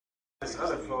this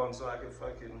other phone so I can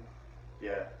fucking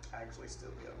actually still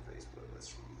be on Facebook. Let's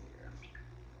see here.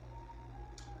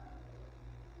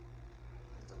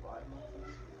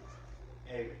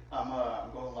 Hey, I'm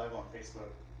going live on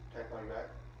Facebook. Can I call you back?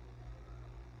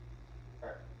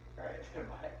 Alright,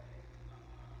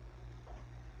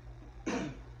 bye.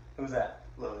 Who's that?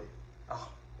 Lily. Oh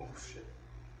shit.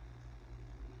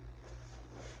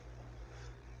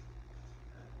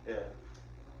 Yeah.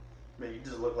 Man, you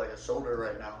just look like a shoulder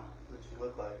right now. What you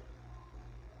look like?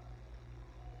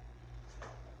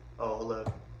 Oh, look.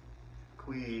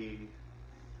 I'm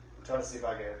trying to see if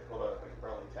I can hold up. I can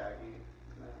probably tag you.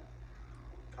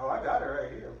 Oh, I got it right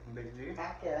here, Big G. I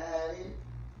got it.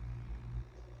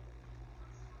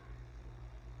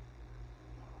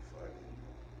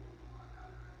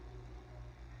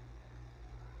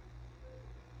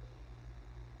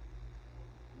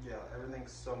 Yeah,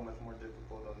 everything's so much more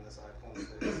difficult on this iPhone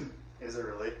 6. Is it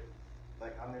really?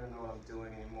 Like, I don't even know what I'm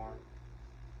doing anymore.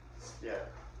 Yeah.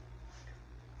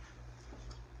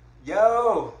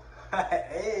 Yo!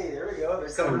 Hey, there we go. They're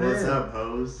coming What's in. up,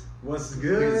 hoes? What's Stupid.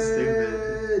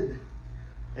 good?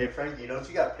 Hey, Frankie, don't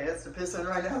you got pants to piss in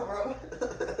right now, bro?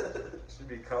 Should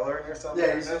be coloring or something?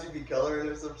 Yeah, you should be coloring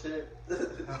or some shit.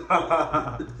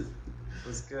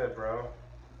 What's good, bro?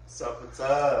 What's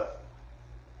up?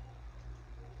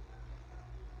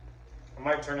 I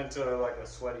might turn into like a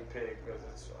sweaty pig because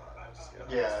it's I just get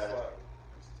hot Yeah. as fuck.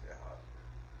 Just get hot.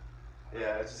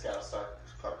 Yeah, I just gotta start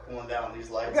cooling down these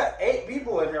lights. We got 8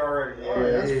 people in here already. Yeah,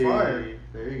 Alright, that's hey, fine.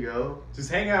 There you go. Just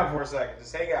hang out for a second.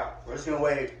 Just hang out. We're just gonna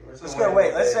wait. Let's go.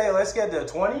 Wait. Let's get to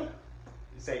 20. You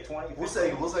say 20? We'll say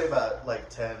about like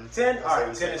 10. 10. Let's All say right.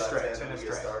 we 10 say is about straight. 10 10 when is we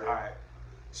get straight. All started. right.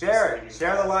 Share it.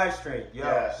 Share the live stream. Yo,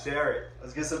 Yeah. share it.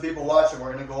 Let's get some people watching.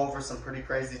 We're gonna go over some pretty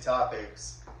crazy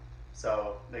topics.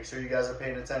 So make sure you guys are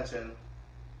paying attention.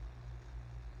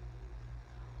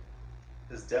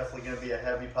 It's definitely gonna be a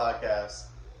heavy podcast.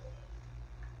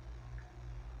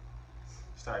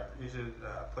 You should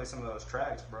play some of those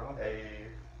tracks, bro. Hey.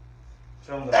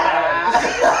 Show them the fire.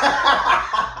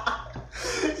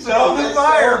 Show them the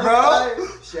fire, bro.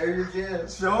 Share your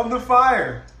jams. Show them the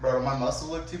fire. Bro, my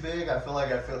muscles look too big. I feel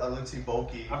like I look too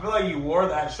bulky. I feel like you wore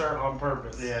that shirt on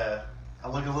purpose. Yeah. I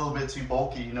look a little bit too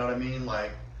bulky, you know what I mean?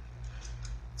 Like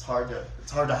it's hard to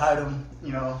hide them,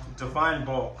 you know. Define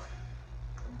bulk.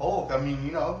 Bulk, I mean,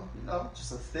 you know,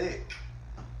 just a thick.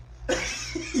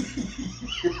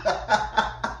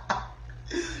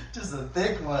 Just a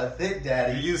thick one, a thick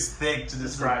daddy. You use thick to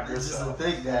describe Just a yourself.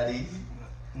 thick daddy.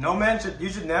 No man should. You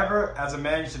should never, as a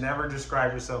man, you should never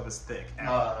describe yourself as thick.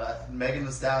 Megan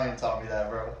Thee Stallion taught me that,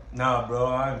 bro. Nah, bro,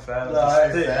 I ain't fat. I'm No, just I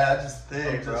ain't thick. fat, just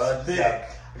thick, I'm bro. just thick.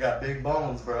 I got big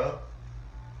bones, bro.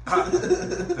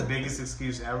 The biggest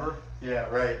excuse ever. Yeah,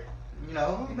 right. You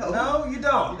know. No, you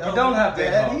don't. You You don't have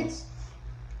big daddy. bones.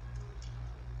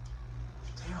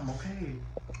 Damn, okay.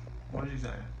 What did you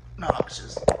say?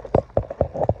 Nauseous.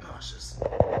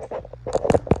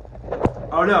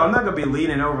 Oh no, I'm not gonna be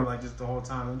leaning over like this the whole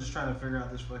time. I'm just trying to figure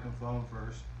out this fucking phone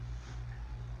first.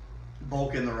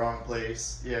 Bulk in the wrong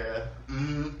place. Yeah.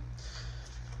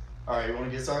 Alright, you wanna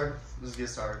get started? Let's get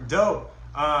started. Dope.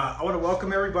 I want to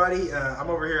welcome everybody. I'm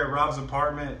over here at Rob's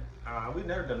apartment. We've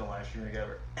never done a live stream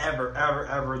together,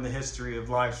 ever in the history of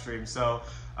live stream. So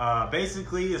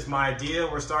basically, it's my idea.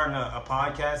 We're starting a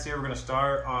podcast here. We're going to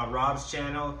start on Rob's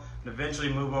channel and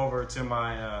eventually move over to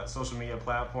my social media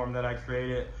platform that I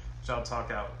created, which I'll talk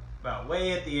about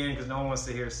way at the end because no one wants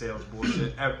to hear sales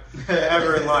bullshit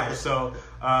ever in life. So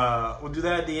we'll do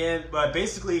that at the end. But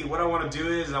basically, what I want to do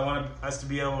is I want us to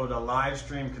be able to live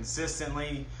stream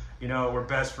consistently. You know, we're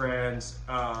best friends.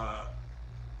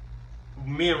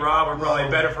 Me and Rob are probably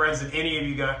better friends than any of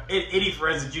you guys, any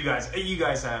friends that you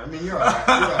guys have. I mean, you're alright.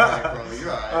 You're alright, bro.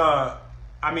 You're alright.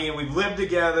 I mean, we've lived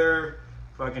together,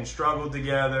 fucking struggled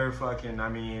together, I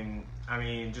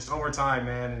mean, just over time,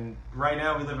 man. And right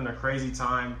now, we live in a crazy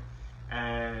time,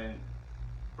 and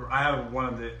I have one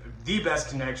of the best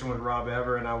connection with Rob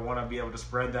ever, and I want to be able to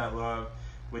spread that love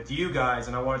with you guys,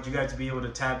 and I want you guys to be able to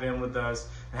tap in with us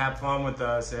and have fun with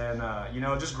us, and you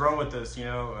know, just grow with us. You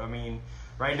know, I mean,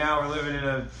 right now we're living in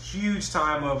a huge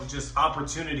time of just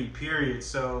opportunity, period.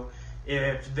 So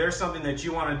if there's something that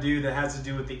you want to do that has to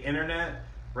do with the internet,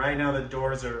 right now the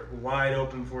doors are wide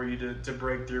open for you to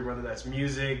break through, whether that's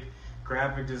music,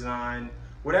 graphic design,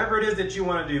 whatever it is that you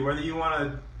want to do, whether you want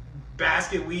to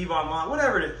basket weave online,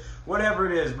 whatever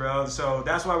it is, bro. So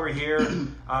that's why we're here.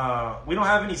 We don't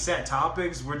have any set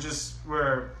topics.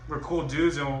 We're cool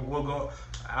dudes, and we'll go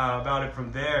about it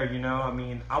from there. You know, I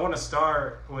mean, I want to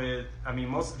start with. I mean,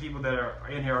 most of the people that are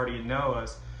in here already know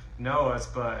us, know us,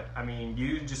 but I mean,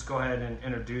 you just go ahead and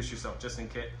introduce yourself just in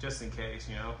case,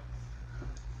 you know.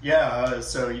 Yeah,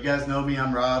 so you guys know me.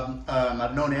 I'm Rob.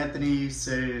 I've known Anthony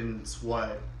since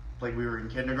what? Like we were in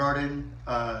kindergarten.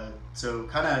 So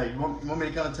kind of, you want me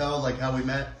to kind of tell like how we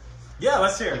met? Yeah,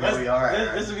 let's hear it. All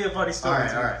This will be a funny story.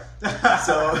 All right.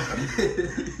 So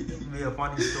this will be a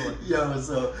funny story. Yo,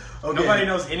 so okay. Nobody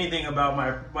knows anything about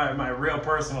my real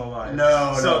personal life.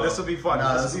 No. This will be fun.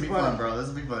 No, this will be fun, bro. This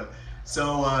will be fun.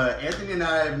 So Anthony and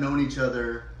I have known each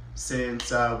other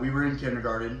since we were in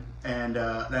kindergarten, and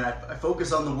I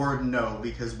focus on the word "no"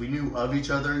 because we knew of each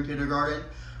other in kindergarten.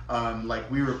 Like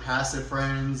we were passive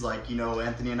friends. Like, you know,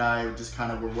 Anthony and I just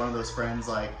kind of were one of those friends.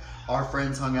 Like our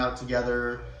friends hung out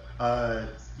together.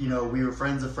 You know, we were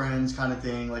friends of friends kind of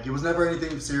thing. Like it was never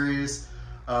anything serious.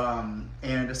 And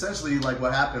essentially, like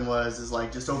what happened is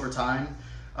like just over time,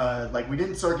 like we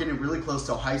didn't start getting really close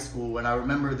till high school. And I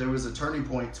remember there was a turning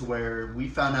point to where we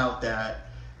found out that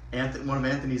one of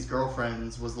Anthony's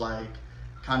girlfriends was like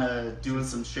kind of doing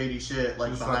some shady shit,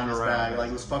 like behind his back,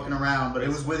 like was fucking around, but it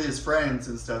was with his friends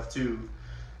and stuff too.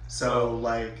 So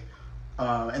like,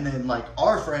 and then like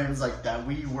our friends, like that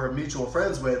we were mutual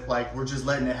friends with, like we're just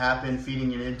letting it happen,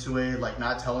 feeding it into it, like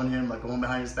not telling him, like going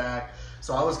behind his back.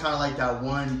 So I was kind of like that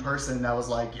one person that was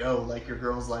like, yo, like your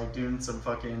girl's like doing some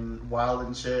fucking wild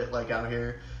and shit like out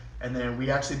here. And then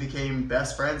we actually became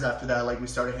best friends after that. Like we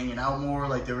started hanging out more,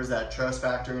 like there was that trust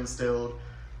factor instilled.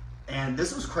 And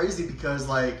this was crazy because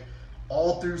like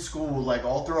all through school, like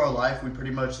all through our life, we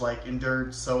pretty much like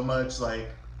endured so much, like,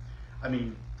 I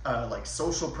mean, like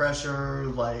social pressure,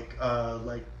 like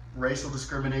racial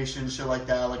discrimination, shit like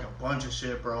that, like a bunch of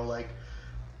shit, bro. Like,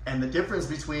 and the difference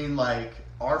between like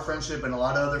our friendship and a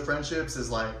lot of other friendships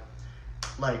is like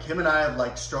him and I have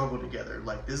like struggled together.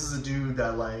 Like this is a dude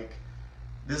that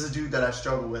I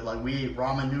struggle with. Like we ate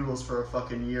ramen noodles for a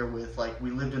fucking year with, like we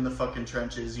lived in the fucking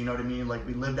trenches, you know what I mean? Like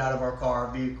we lived out of our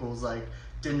car vehicles, like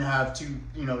didn't have two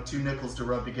nickels to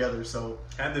rub together, so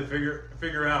had to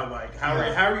figure out like how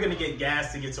are we gonna get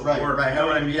gas to get to work? Right. You know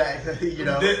what I mean? Yeah, you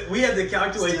know. We had to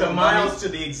calculate the miles to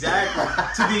the exact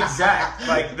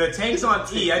like the tank's on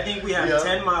E. I think we have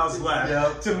 10 miles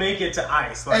left to make it to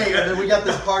ice. Like, hey, and then we got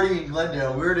this party in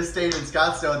Glendale. We were to stay in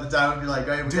Scottsdale at the time. We'd be like,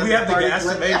 hey, do we have the gas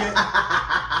to make it?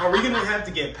 Are we gonna have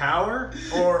to get power,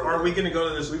 or are we gonna go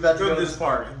to this? Go to this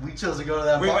party. We chose to go to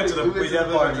that party. We went to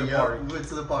the party. We went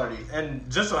to the party. And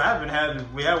just so happened,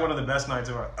 we had one of the best nights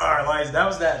of our lives. That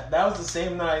was the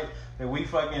same night that we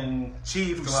fucking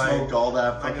chiefed, smoked all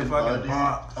that fucking bud, dude.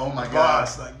 Oh my god,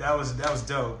 like that was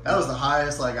dope. That was the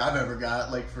highest like I've ever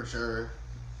got, like for sure,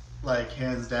 like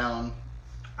hands down.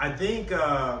 I think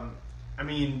I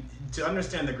mean, to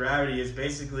understand the gravity is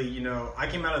basically, you know, I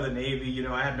came out of the Navy, you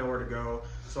know, I had nowhere to go,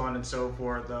 so on and so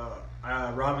forth.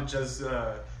 Robin just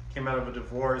came out of a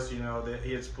divorce, you know, that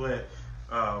he had split.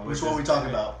 Which one we talking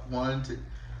about? 1, 2.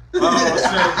 Oh,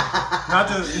 not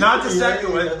the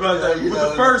second one, but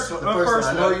the first one.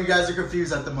 I know you guys are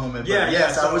confused at the moment. But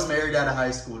yes, I was married out of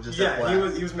high school. Just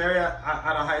he was married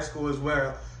out of high school as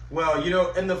well. Well, you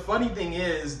know, and the funny thing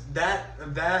is that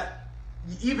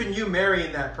even you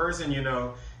marrying that person, you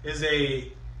know, is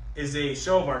a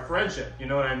show of our friendship. You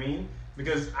know what I mean?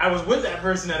 Because I was with that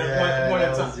person at one point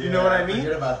in time. You know what I mean?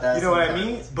 Forget about that. You know what I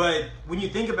mean? But when you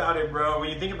think about it, bro, when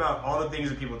you think about all the things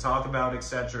that people talk about,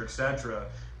 etc.,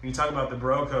 when you talk about the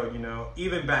bro code, you know,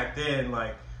 even back then,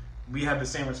 like, we had the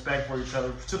same respect for each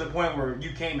other to the point where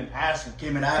you came and asked me.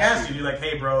 You're like,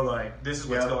 hey, bro, like, this is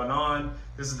what's going on.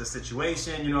 This is the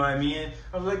situation. You know what I mean?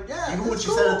 I was like, yeah. Even what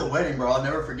you said at the wedding, bro, I'll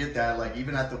never forget that. Like,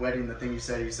 even at the wedding, the thing you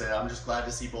said, I'm just glad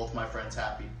to see both my friends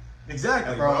happy.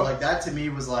 Exactly, and bro. Like, that to me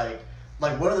was like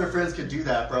what other friends could do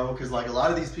that, bro? Because like a lot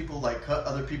of these people like cut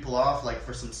other people off like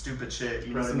for some stupid shit.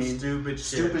 You know what I mean? Stupid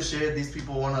shit. These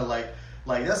people want to like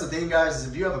that's the thing, guys. Is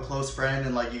if you have a close friend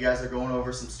and like you guys are going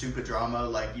over some stupid drama,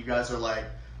 like you guys are like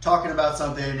talking about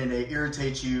something and it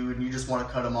irritates you and you just want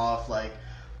to cut them off. Like,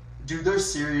 dude,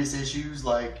 there's serious issues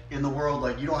like in the world.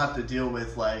 Like you don't have to deal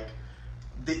with like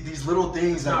these little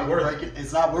things. It's not worth it.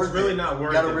 It's not worth it. It's really not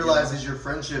worth it. You gotta realize, is your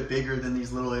friendship bigger than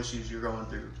these little issues you're going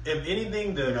through? If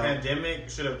anything, the pandemic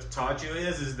should have taught you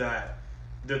is that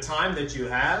the time that you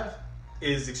have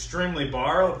is extremely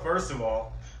borrowed, first of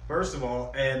all,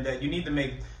 and that you need to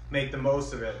make the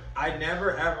most of it. I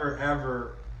never,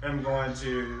 ever am going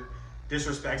to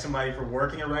disrespect somebody for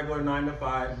working a regular 9 to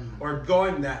 5 or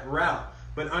going that route,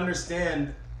 but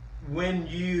understand, when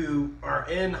you are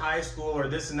in high school or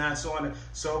this and that, so on and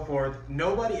so forth,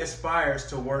 nobody aspires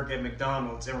to work at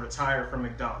McDonald's and retire from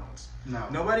McDonald's. No.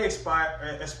 Nobody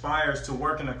aspires to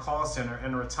work in a call center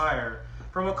and retire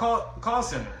from a call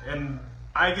center. And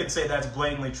I could say that's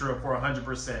blatantly true for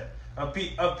 100% of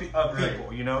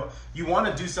people. You know, you want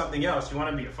to do something else. You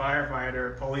want to be a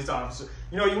firefighter, police officer.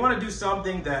 You know, you want to do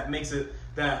something that makes it,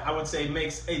 that I would say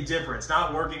makes a difference.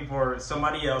 Not working for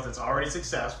somebody else that's already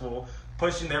successful,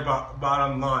 pushing their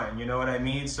bottom line. You know what I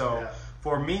mean? So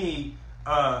for me,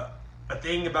 a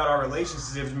thing about our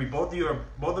relationships,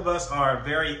 both of us are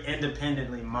very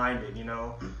independently minded. You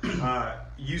know,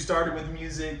 you started with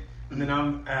music. And then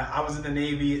I was in the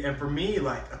Navy, and for me,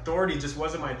 like, authority just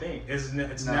wasn't my thing. It's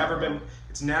never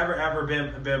ever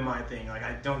been my thing. Like,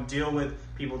 I don't deal with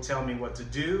people telling me what to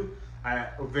do.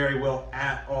 Very well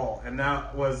at all, and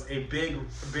that was a big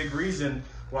reason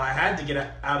why I had to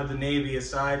get out of the Navy.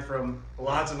 Aside from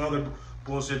lots of other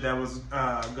bullshit that was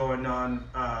going on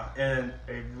in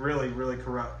a really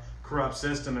corrupt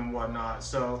system and whatnot.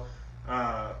 So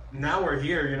now we're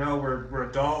here. You know, we're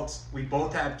adults. We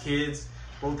both have kids.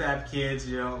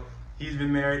 You know, he's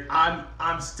been married.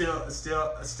 I'm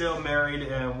still married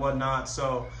and whatnot.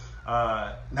 So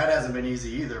that hasn't been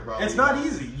easy either, bro. It's not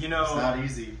easy, you know. It's not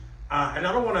easy. And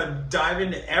I don't want to dive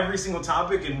into every single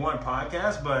topic in one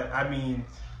podcast, but I mean,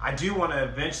 I do want to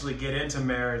eventually get into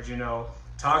marriage. You know,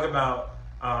 talk about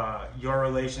your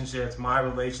relationships, my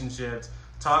relationships.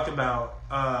 Talk about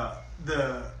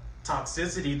the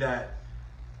toxicity that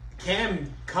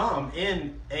can come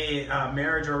in a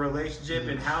marriage or relationship,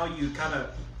 and how you kind of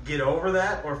get over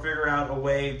that or figure out a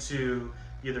way to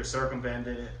either circumvent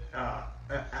it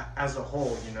as a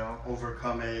whole, you know,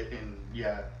 overcome it. And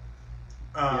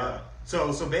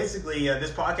so basically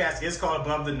this podcast is called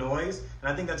Above the Noise,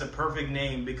 and I think that's a perfect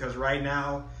name because right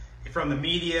now, from the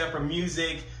media, from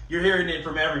music, you're hearing it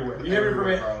from everywhere.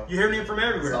 You're hearing it from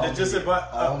everywhere. There's just a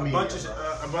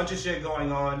bunch of shit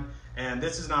going on. And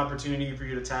this is an opportunity for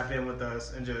you to tap in with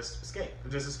us and just escape.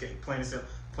 Plain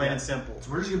and simple. So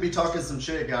we're just gonna be talking some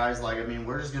shit, guys. Like, I mean,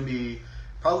 we're just gonna be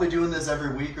probably doing this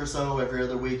every week or so, every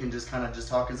other week, and just kind of just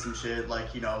talking some shit.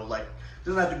 Like, you know, like, it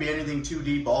doesn't have to be anything too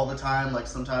deep all the time. Like,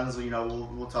 sometimes, you know,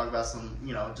 we'll talk about some,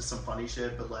 you know, just some funny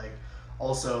shit. But like,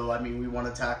 also, I mean, we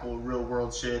want to tackle real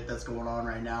world shit that's going on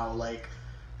right now. Like,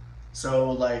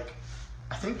 so like,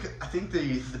 I think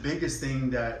the biggest thing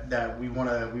that we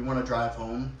wanna drive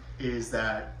home is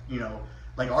that, you know,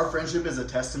 like, our friendship is a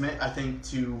testament, I think,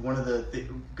 to one of the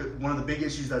big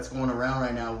issues that's going around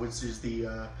right now, which is the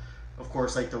of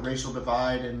course, like, the racial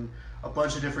divide and a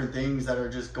bunch of different things that are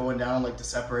just going down, like, to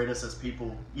separate us as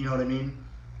people. You know what I mean?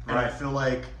 And I feel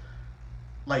like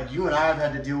you and I have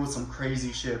had to deal with some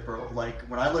crazy shit, bro. Like,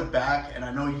 when I look back, and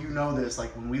I know you know this,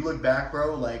 like, when we look back,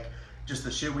 bro, like, just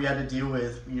the shit we had to deal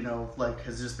with, you know, like,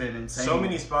 has just been insane. So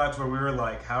many spots where we were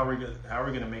like, how are we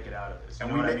gonna make it out of this? You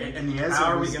know what I mean? And the answer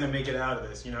how are we gonna make it out of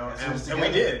this? You know, and we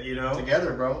did. You know,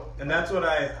 together, bro. And that's what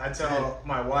I tell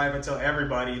my wife. I tell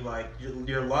everybody, like,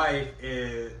 your life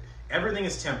is, everything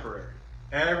is temporary.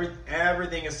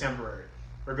 Everything is temporary,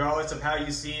 regardless of how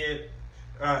you see it.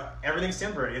 Everything's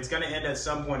temporary. It's gonna end at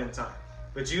some point in time,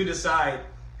 but you decide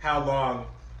how long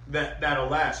that'll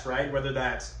last, right? Whether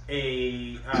that's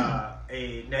a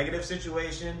negative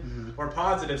situation or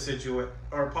positive situation,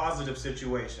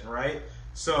 right?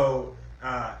 So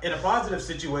in a positive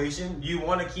situation, you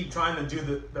want to keep trying to do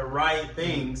the right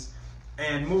things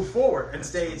and move forward and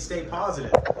stay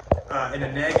positive. In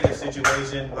a negative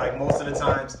situation, like, most of the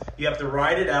times, you have to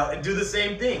write it out and do the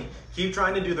same thing. Keep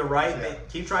trying to do the right thing.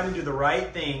 Keep trying to do the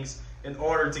right things in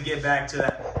order to get back to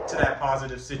that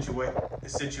positive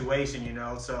situation, you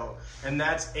know. So, and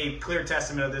that's a clear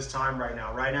testament of this time right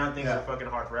now. Right now, things are fucking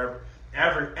hard for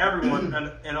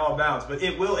everyone in all bounds, but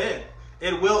it will end.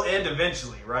 It will end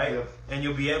eventually, right? Yep. And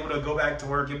you'll be able to go back to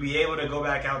work. You'll be able to go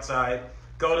back outside,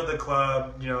 go to the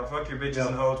club, you know, fuck your bitches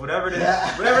and hoes, whatever it is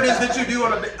that you do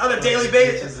on a daily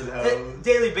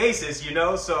basis, you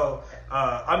know. So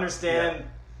understand.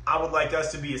 I would like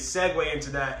us to be a segue into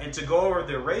that and to go over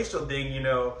the racial thing. You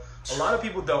know, a lot of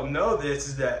people don't know this,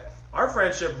 is that our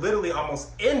friendship literally almost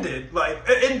ended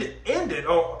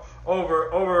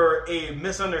over a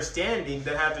misunderstanding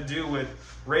that had to do with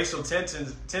racial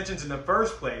tensions in the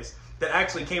first place, that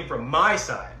actually came from my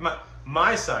side,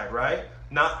 right?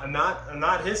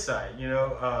 Not his side, you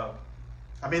know.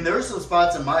 I mean, there were some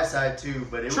spots on my side too,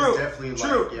 but it was definitely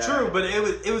true. But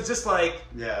it was just like,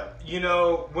 you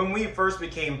know, when we first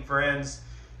became friends,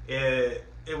 it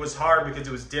was hard because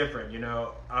it was different. You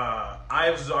know,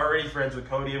 I was already friends with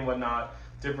Cody and whatnot.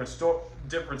 Different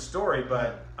story,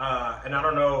 but and I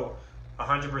don't know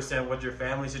 100% what your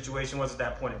family situation was at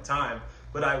that point in time.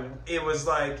 But it was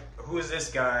like, who is this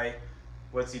guy?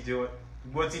 What's he doing?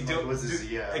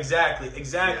 Exactly.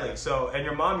 Yeah. So, and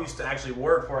your mom used to actually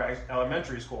work for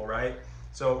elementary school, right?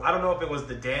 So I don't know if it was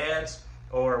the dads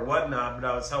or whatnot, but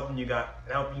I was helping you guys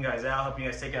out, helping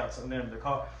you guys take out something in the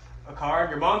car. A car, and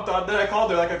your mom thought that I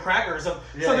called her like a cracker or something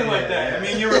like that. I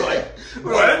mean, you were like,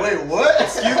 "What? Wait, what?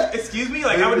 Excuse me?"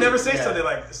 Like, I would never say something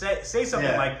like say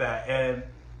something like that, and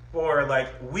for like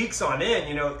weeks on end,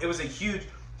 you know, it was a huge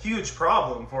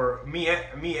problem for me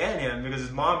and him, because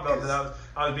his mom felt that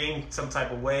I was being some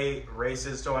type of way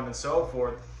racist, so on and so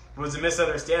forth. It was a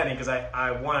misunderstanding, because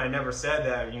I never said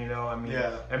that, you know. I mean,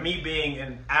 and me being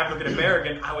an African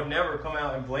American, I would never come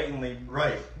out and blatantly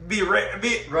be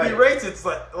racist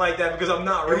like that, because I'm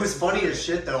not racist. It was funny as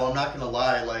shit, though. I'm not gonna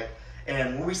lie. Like,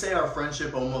 and when we say our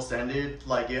friendship almost ended,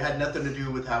 like, it had nothing to do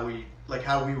with how we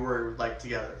were like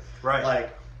together. Right.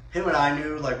 Like, him and I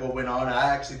knew like what went on.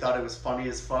 I actually thought it was funny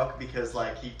as fuck, because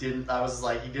like he didn't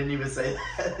even say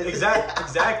that.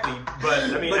 Exactly. But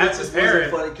I mean, as his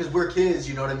parent, funny because we're kids,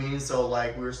 you know what I mean. So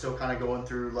like we were still kind of going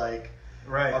through like,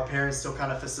 our parents still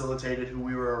kind of facilitated who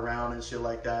we were around and shit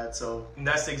like that. So and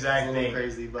that's the exact thing.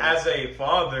 Crazy, but as a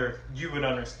father, you would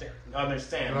understand.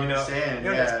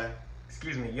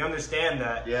 Excuse me. You understand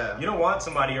that. Yeah. You don't want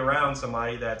somebody around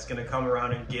somebody that's gonna come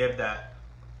around and give that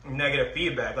negative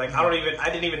feedback. Like, I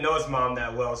didn't even know his mom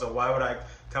that well, so why would I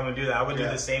come and do that? I would do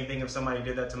the same thing if somebody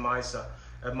did that to my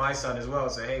son as well.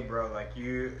 Say, hey, bro, like,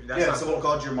 if someone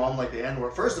called your mom like the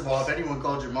N-word. First of all, if anyone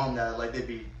called your mom that, like, they'd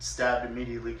be stabbed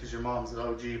immediately, because your mom's an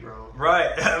OG, bro.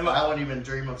 Right. I wouldn't even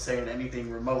dream of saying anything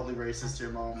remotely racist to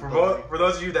your mom. For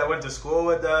those of you that went to school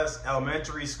with us,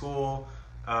 elementary school,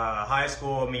 high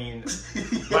school, I mean,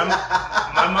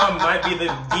 my mom might be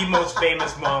the most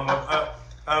famous mom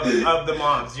of the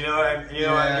moms, you know what I mean?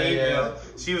 Yeah. You know,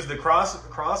 she was the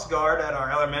cross guard at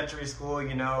our elementary school.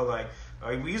 You know, like,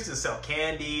 we used to sell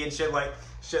candy and shit like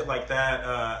that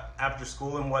after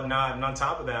school and whatnot. And on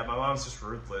top of that, my mom's just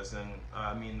ruthless, and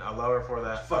I mean, I love her for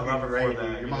that. I love her for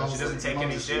that. You know, she doesn't take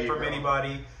any shit from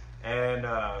anybody. And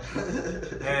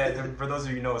and for those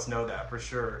of you who know that for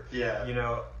sure. Yeah. You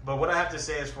know, but what I have to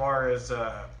say as far as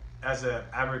an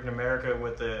African American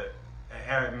with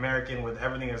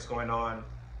everything that's going on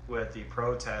with the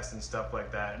protests and stuff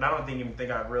like that, and I don't even think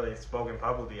I've really spoken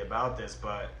publicly about this,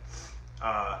 but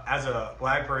as a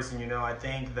black person, you know, I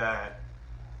think that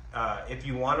if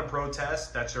you want to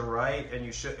protest, that's your right, and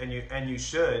you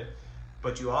should,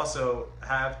 but you also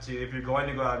have to, if you're going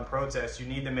to go out and protest, you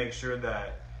need to make sure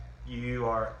that you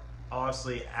are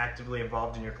obviously actively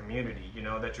involved in your community, you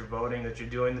know, that you're voting, that you're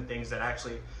doing the things that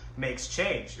actually makes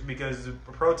change, because the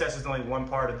protest is only one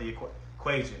part of the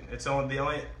equation. It's the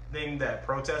only thing that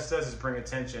protest does is bring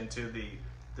attention to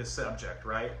the subject,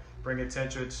 right? Bring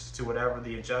attention to whatever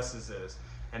the injustice is,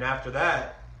 and after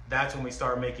that, that's when we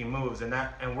start making moves. And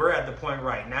we're at the point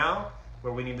right now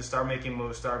where we need to start making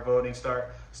moves, start voting,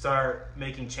 start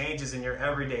making changes in your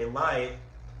everyday life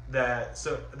that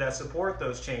support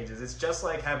those changes. It's just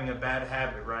like having a bad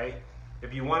habit, right?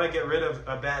 If you want to get rid of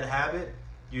a bad habit,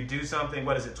 you do something.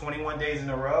 What is it? 21 days in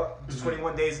a row.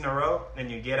 21 days in a row,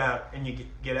 and you get out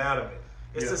of it.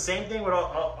 It's the same thing with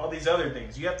all these other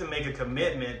things. You have to make a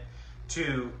commitment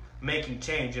to making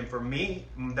change, and for me,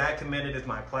 that commitment is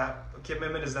my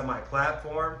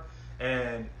platform,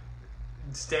 and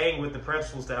staying with the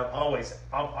principles that I've always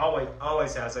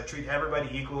has. I treat everybody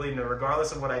equally, and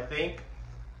regardless of what I think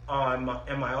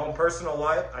in my own personal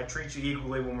life, I treat you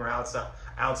equally when we're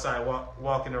outside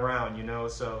walking around, you know.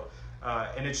 So,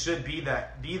 and it should be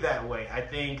that way. I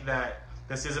think that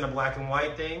this isn't a black and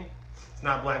white thing. It's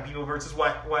not black people versus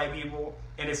white people,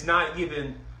 and it's not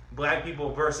even black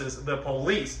people versus the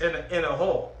police in a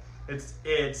whole.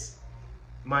 It's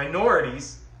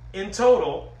minorities in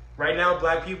total. Right now,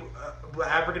 black people,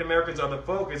 African Americans are the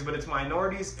focus, but it's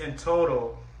minorities in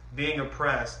total being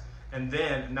oppressed, and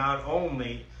then not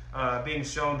only being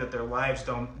shown that their lives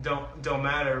don't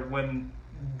matter when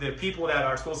the people that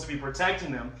are supposed to be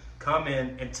protecting them come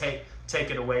in and take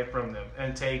it away from them,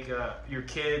 and take your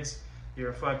kids,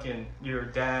 your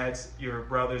dads, your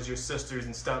brothers, your sisters,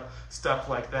 and stuff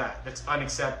like that. It's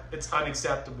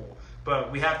unacceptable.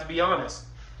 But we have to be honest.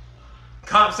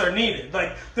 Cops are needed.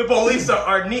 Like, the police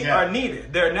are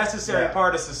needed. They're a necessary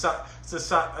part of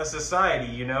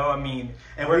society. You know, I mean,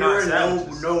 and we're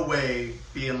in no way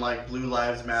being like Blue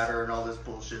Lives Matter and all this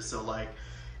bullshit. So like,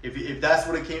 if that's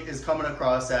what is coming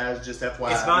across as, just FYI,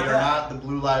 we are not the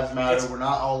Blue Lives Matter. We're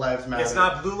not All Lives Matter. It's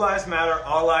not Blue Lives Matter,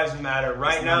 All Lives Matter.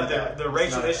 Right now, the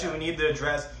racial issue we need to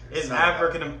address is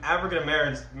African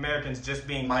Americans just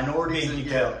being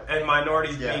killed, and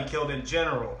minorities being killed in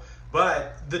general.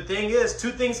 But the thing is,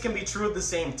 two things can be true at the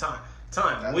same time.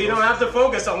 We don't have to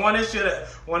focus on one issue at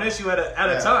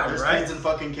a time, There's right? kids in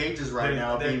fucking cages right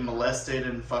now being molested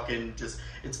and fucking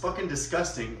it's fucking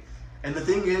disgusting. And the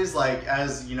thing is, like,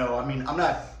 as you know, I'm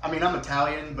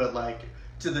Italian, but like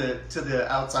to the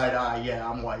outside eye, yeah,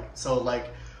 I'm white. So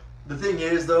like, the thing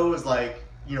is though, is like,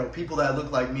 you know, people that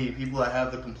look like me, people that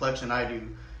have the complexion I do,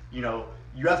 you know,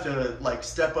 you have to like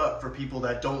step up for people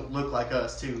that don't look like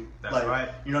us too. That's like, right.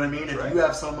 You know what I mean? If you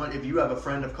have someone, if you have a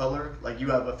friend of color, like you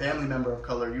have a family member of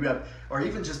color, you have, or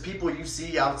even just people you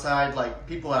see outside, like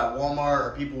people at Walmart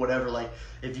or people whatever, like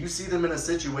if you see them in a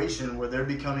situation where they're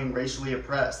becoming racially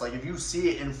oppressed, like if you see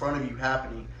it in front of you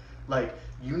happening, like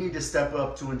you need to step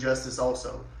up to injustice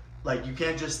also. Like you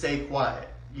can't just stay quiet,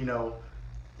 you know,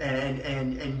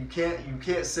 and you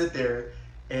can't sit there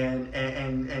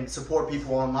and support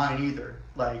people online either.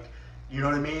 Like, you know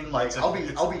what I mean? Like I'll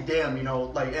be damned, you know,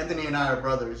 like Anthony and I are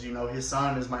brothers, you know, his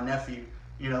son is my nephew,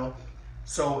 you know.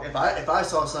 So if I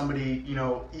saw somebody, you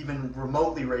know, even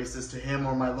remotely racist to him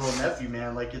or my little nephew,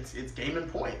 man, like it's game and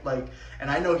point. Like,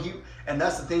 and I know and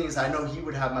that's the thing is I know he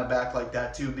would have my back like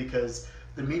that too, because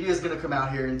the media is going to come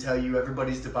out here and tell you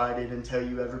everybody's divided and tell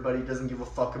you everybody doesn't give a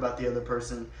fuck about the other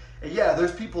person. And yeah,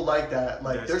 there's people like that.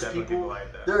 Like there's people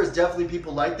like that. There is definitely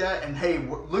people like that. And hey,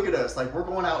 look at us. Like we're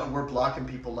going out and we're blocking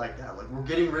people like that. Like we're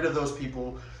getting rid of those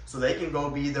people so they can go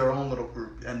be their own little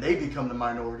group and they become the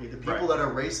minority. The people that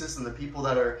are racist and the people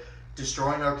that are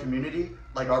destroying our community,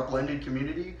 like our blended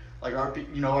community, like our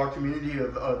community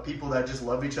of people that just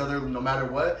love each other no matter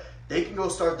what. They can go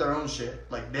start their own shit.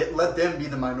 Like, let them be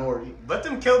the minority. Let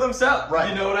them kill themselves. Right.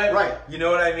 You know what I right. You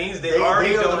know what I mean? They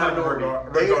already don't have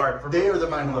regard. They are the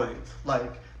minority.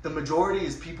 Like, the majority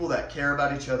is people that care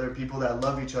about each other, people that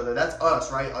love each other. That's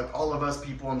us, right? Like, all of us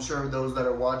people, I'm sure those that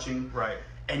are watching. Right.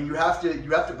 And you have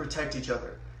to protect each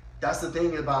other. That's the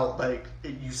thing about, like,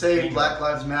 you say Black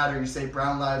Lives Matter, you say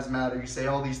Brown Lives Matter, you say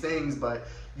all these things, but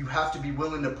you have to be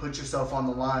willing to put yourself on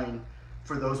the line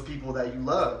for those people that you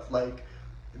love. Like,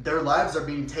 their lives are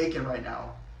being taken right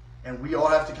now, and we all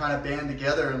have to kind of band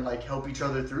together and like help each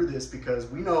other through this, because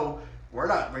we know we're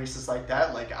not racist like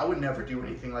that. Like I would never do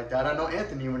anything like that. I know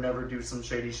Anthony would never do some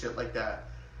shady shit like that.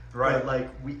 Right. But like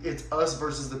it's us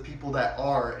versus the people that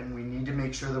are, and we need to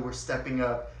make sure that we're stepping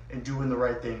up and doing the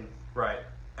right thing. Right.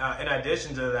 In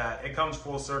addition to that, it comes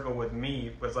full circle with me,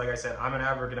 because like I said, I'm an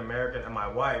African American, and my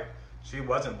wife, she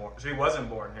wasn't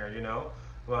born here, you know.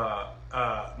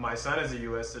 My son is a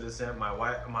U.S. citizen. My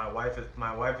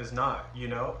wife is not. You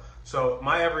know, so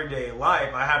my everyday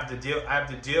life, I have to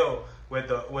deal with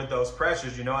those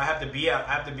pressures. You know, I have to be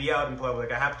out in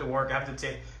public. I have to work. I have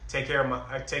to take care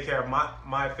of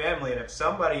my family. And if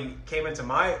somebody came into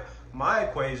my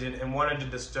equation and wanted to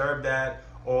disturb that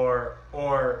or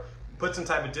put some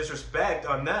type of disrespect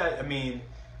on that, I mean,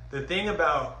 the thing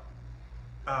about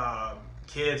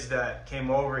kids that came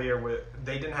over here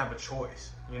they didn't have a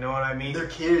choice. You know what I mean? They're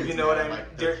kids. You know what I mean?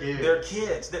 Like, they're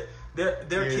kids.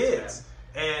 They're kids.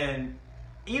 And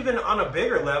even on a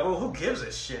bigger level, who gives a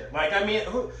shit? Like, I mean,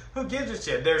 who gives a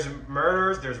shit? There's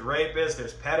murderers, there's rapists,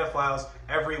 there's pedophiles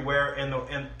everywhere in the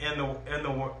world.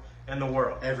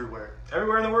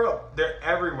 Everywhere in the world. They're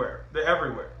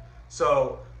everywhere.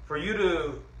 So for you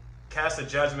to cast a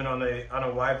judgment on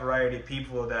a wide variety of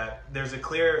people, that there's a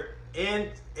clear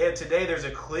today there's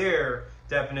a clear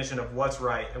definition of what's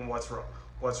right and what's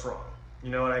wrong. You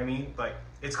know what I mean? Like,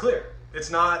 it's clear. It's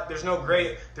not, there's no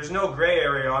gray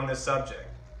area on this subject.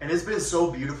 And it's been so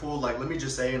beautiful. Like, let me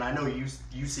just say, and I know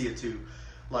you see it too,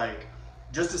 like,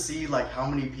 just to see like how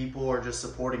many people are just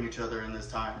supporting each other in this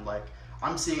time. Like,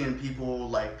 I'm seeing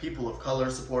people of color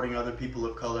supporting other people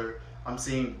of color. I'm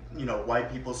seeing, you know,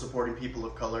 white people supporting people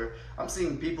of color. I'm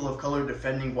seeing people of color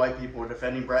defending white people or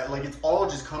defending like, it's all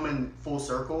just coming full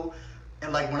circle.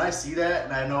 And like when I see that,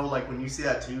 and I know like when you see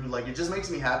that too, like it just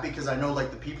makes me happy, because I know like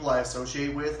the people I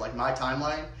associate with, like my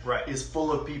timeline is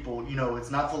full of people, you know, it's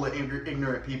not full of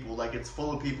ignorant people, like it's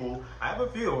full of people. I have a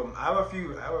few.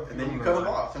 And then you cut them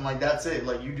off, and like that's it,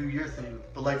 like you do your thing.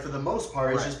 But like for the most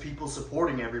part, it's just people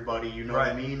supporting everybody, you know what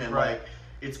I mean? And like,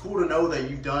 it's cool to know that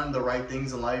you've done the right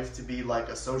things in life to be like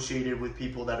associated with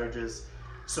people that are just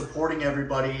supporting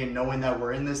everybody, and knowing that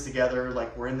we're in this together,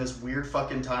 like we're in this weird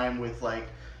fucking time with like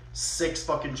 6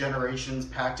 fucking generations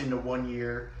packed into 1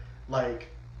 year. Like,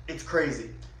 it's crazy.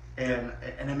 And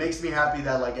it makes me happy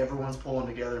that like everyone's pulling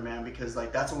together, man, because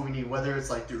like that's what we need, whether it's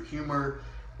like through humor,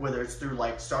 whether it's through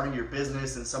like starting your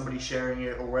business and somebody sharing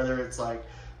it, or whether it's like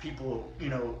people, you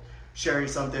know, sharing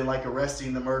something like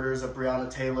arresting the murders of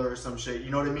Breonna Taylor or some shit. You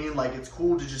know what I mean? Like, it's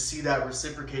cool to just see that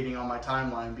reciprocating on my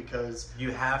timeline, because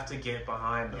you have to get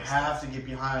behind those. You have to get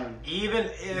behind. Even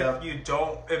if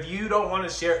you don't want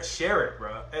to share it,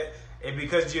 bro.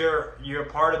 Because you're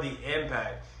part of the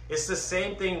impact. It's the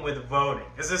same thing with voting.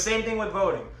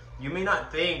 You may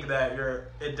not think that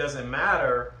it doesn't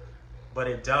matter, but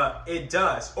it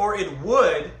does, or it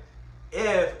would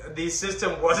if the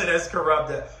system wasn't as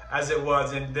corrupt as it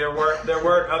was, and there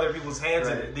weren't other people's hands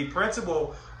in it. The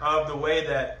principle of the way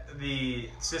that the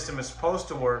system is supposed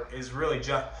to work is really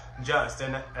just,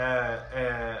 and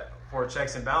for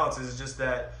checks and balances, it's just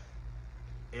that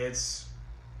it's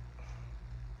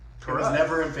corrupt. It was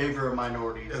never in favor of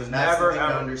minorities. It was and that's never the thing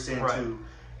ever, to understand right. too.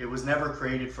 It was never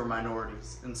created for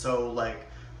minorities, and so like.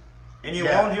 And you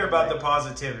won't hear about the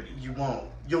positivity. You won't.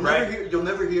 You'll Right.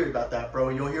 never hear about that, bro.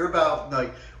 You'll hear about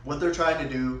like what they're trying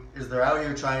to do is they're out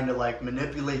here trying to like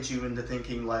manipulate you into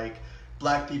thinking like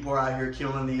black people are out here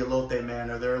killing the elote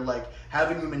man, or they're like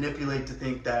having you manipulate to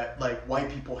think that like white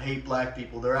people hate black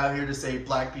people. They're out here to say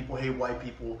black people hate white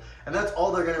people, and that's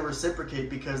all they're gonna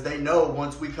reciprocate because they know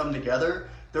once we come together,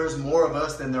 there's more of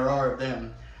us than there are of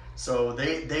them. So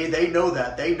they know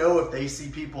that. They know if they see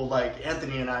people like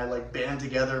Anthony and I like band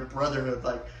together, brotherhood,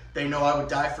 like they know I would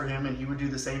die for him and he would do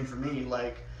the same for me.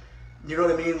 Like, you know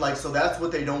what I mean? Like, so that's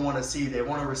what they don't want to see. They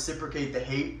want to reciprocate the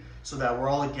hate so that we're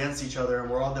all against each other and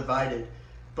we're all divided.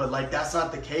 But like, that's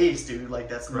not the case, dude. Like,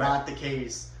 that's Right. not the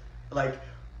case. Like,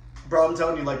 bro, I'm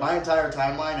telling you, like my entire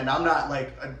timeline, and I'm not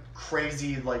like a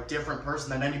crazy, like different person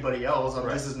than anybody else. I'm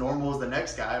Right. just as normal as the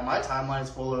next guy. My timeline is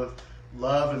full of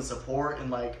love and support,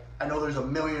 and like I know there's a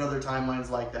million other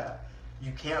timelines like that.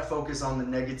 You can't focus on the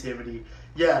negativity.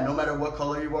 Yeah, no matter what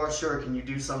color you are, sure, can you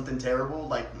do something terrible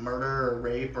like murder or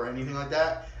rape or anything like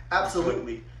that?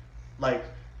 Absolutely. Like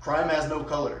crime has no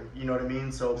color, you know what I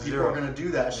mean? So people Zero. are gonna do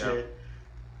that Yeah. shit,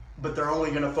 but they're only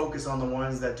gonna focus on the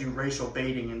ones that do racial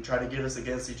baiting and try to get us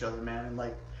against each other, man. And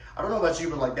like, I don't know about you,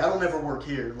 but like that'll never work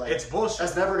here. Like It's bullshit.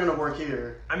 That's never gonna work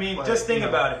here. I mean, But, just think you know,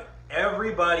 about it.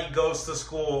 Everybody goes to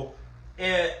school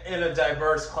in a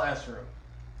diverse classroom.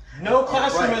 No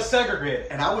classroom Right. is segregated.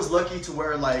 And I was lucky to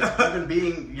where like even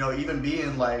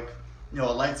being like a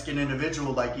light skinned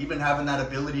individual, like even having that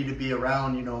ability to be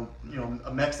around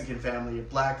a Mexican family, a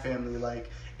black family, like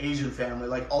Asian family,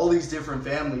 like all these different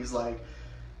families, like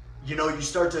you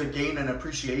start to gain an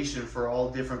appreciation for all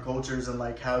different cultures and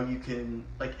like how you can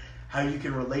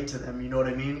relate to them. You know what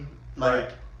I mean?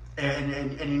 Like, Right.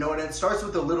 and you know what? It starts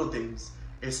with the little things.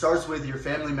 It starts with your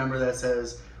family member that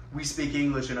says, "We speak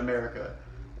English in America."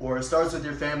 Or it starts with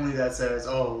your family that says,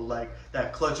 "Oh, like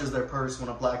that clutches their purse when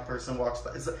a black person walks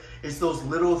by." It's those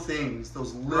little things,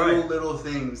 those Right. little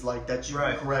things like that you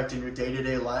Right. can correct in your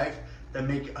day-to-day life that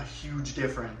make a huge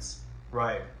difference.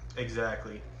 Right,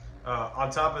 exactly. On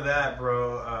top of that,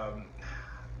 bro,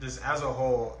 just as a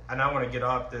whole, and I want to get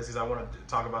off this because I want to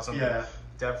talk about something Yeah.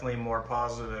 definitely more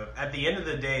positive. At the end of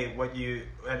the day,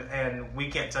 and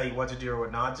we can't tell you what to do or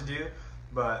what not to do,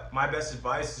 but my best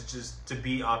advice is just to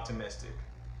be optimistic.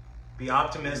 Be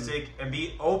optimistic and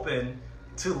be open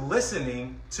to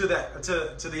listening to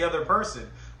the other person,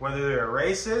 whether they're a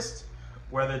racist,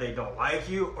 whether they don't like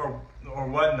you, or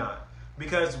whatnot.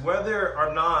 Because whether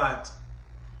or not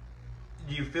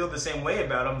you feel the same way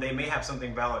about them, they may have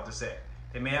something valid to say.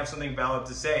 They may have something valid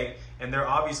to say, and they're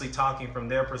obviously talking from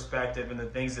their perspective and the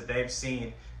things that they've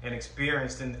seen and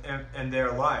experienced in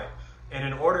their life. And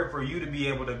in order for you to be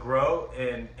able to grow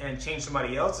and change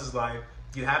somebody else's life,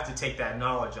 you have to take that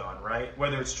knowledge on, right?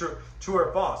 Whether it's true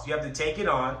or false, you have to take it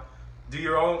on, do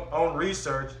your own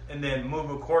research, and then move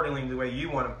accordingly the way you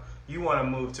want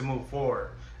to move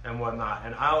forward and whatnot.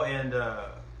 And I'll end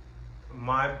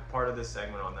my part of this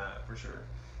segment on that for sure.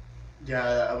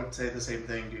 Yeah, I would say the same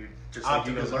thing, dude. Just like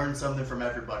you can Optimism. learn something from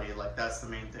everybody. Like that's the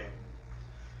main thing.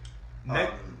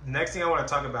 Next thing I want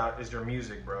to talk about is your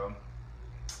music, bro.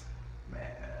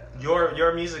 Man.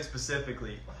 Your music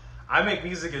specifically. I make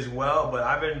music as well, but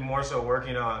I've been more so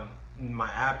working on my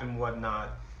app and whatnot.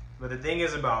 But the thing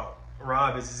is about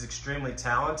Rob is he's extremely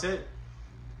talented,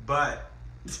 but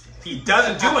he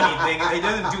doesn't do anything. He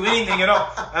doesn't do anything at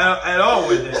all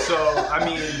with it. So I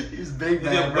mean, He's big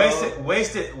man, bro.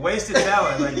 wasted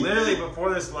talent. Like literally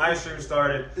before this live stream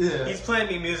started, Yeah. he's playing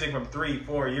me music from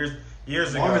 3-4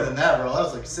 years ago. Longer than that, bro. That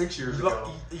was like 6 years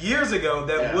ago. Years ago,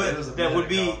 Yeah, it was a would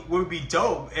minute be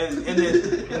dope in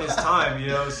this time, you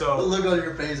know. The So look on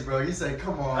your face, bro. You say,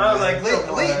 "Come on." I was man. like,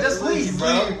 Come leave, on. just leave,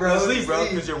 bro. Just leave, bro,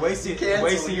 because Just you're wasting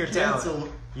Cancel, your talent, cancel.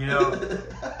 you know.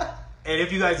 And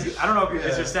if you guys, I don't know if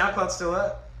is your Yeah. SoundCloud still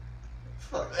up?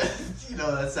 Fuck. You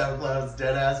know that SoundCloud's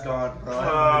dead ass gone, bro.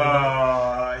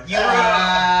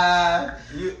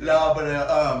 No,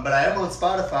 but I am on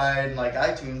Spotify and like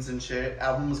iTunes and shit.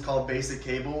 Album is called Basic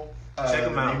Cable. Check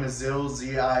 'em the out. name is Zill,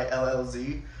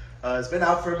 Zillz. It's been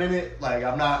out for a minute. Like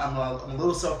I'm a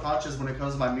little self conscious when it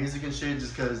comes to my music and shit,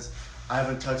 just because I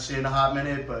haven't touched it in a hot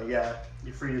minute. But yeah,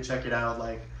 you're free to check it out.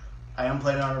 Like I am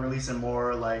planning on releasing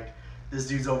more. Like this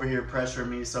dude's over here pressuring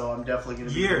me, so I'm definitely gonna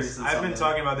be Years. releasing I've been something.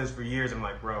 talking about this for years. I'm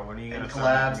like, bro, when are you gonna And start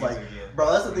collabs, making like, music again?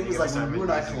 bro, that's the When thing are you is, gonna like, start when you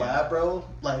making and I music collab, bro,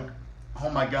 like, oh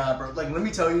my god, bro, like, let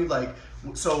me tell you, like,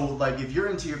 so, like, if you're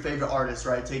into your favorite artist,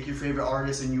 right, take your favorite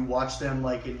artist and you watch them,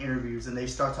 like, in interviews, and they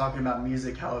start talking about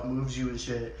music, how it moves you and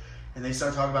shit, and they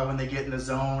start talking about when they get in the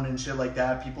zone and shit like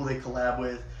that, people they collab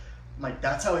with, like,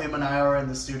 that's how him and I are in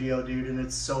the studio, dude, and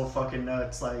it's so fucking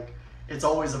nuts, like, it's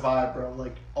always a vibe, bro,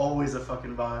 like, always a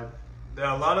fucking vibe.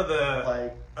 A lot of the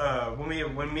Like, when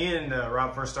me and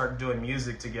Rob first started doing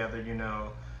music together, you know,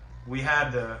 we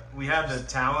had the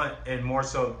talent, and more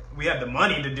so we had the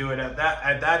money to do it at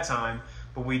that time,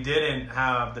 but we didn't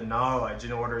have the knowledge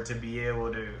in order to be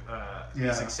able to be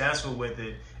Yeah. successful with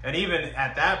it. And even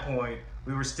at that point,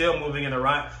 we were still moving in the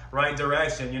right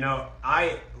direction. You know,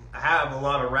 I have a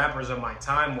lot of rappers on my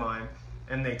timeline,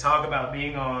 and they talk about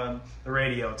being on the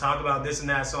radio, talk about this and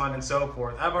that, so on and so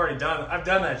forth. I've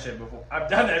done that shit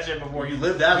before. You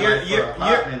lived that life for a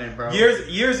hot minute, bro.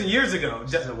 Years and years ago.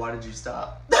 She said, "Why did you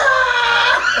stop?"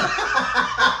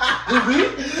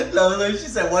 No, she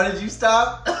said, "Why did you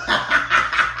stop?"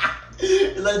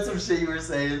 That's some shit you were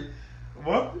saying.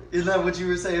 What? Isn't that what you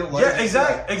were saying? Yeah,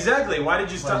 exactly. Why did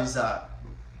you Why did you stop?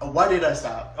 Why did I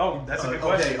stop? Oh, that's a good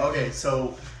question. Okay.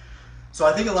 So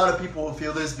I think a lot of people will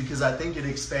feel this because I think it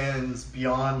expands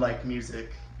beyond like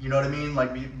music. You know what I mean?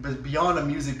 Like beyond a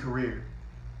music career.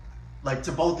 Like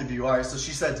to both of you. All right. So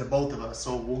she said to both of us.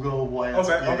 So we'll go one.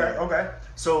 Okay.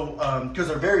 So because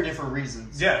they're very different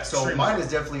reasons. Yeah. So extremely. mine is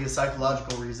definitely a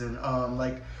psychological reason.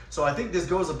 So I think this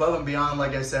goes above and beyond,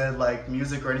 like I said, like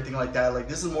music or anything like that. Like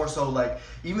this is more so like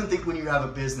even think when you have a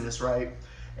business, right?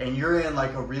 And you're in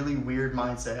like a really weird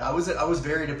mindset. I was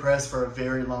very depressed for a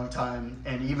very long time,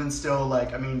 and even still,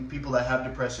 like I mean, people that have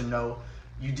depression know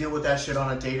you deal with that shit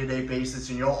on a day-to-day basis,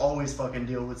 and you'll always fucking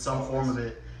deal with some form of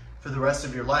it for the rest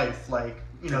of your life. Like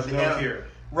you know,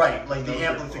 right? Like the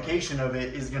amplification of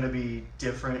it is gonna be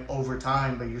different over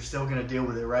time, but you're still gonna deal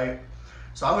with it, right?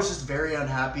 So I was just very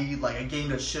unhappy. Like I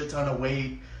gained a shit ton of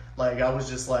weight. Like I was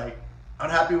just like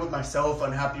unhappy with myself,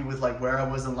 unhappy with like where I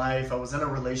was in life. I was in a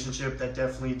relationship that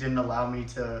definitely didn't allow me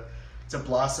to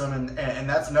blossom, and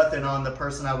that's nothing on the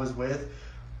person I was with.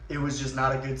 It was just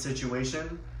not a good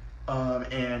situation,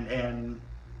 and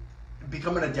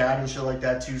becoming a dad and shit like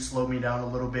that too slowed me down a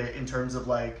little bit in terms of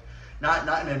like not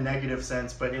in a negative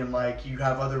sense, but in like you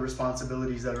have other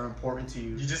responsibilities that are important to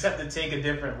you. You just have to take a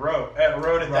different road at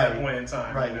that point in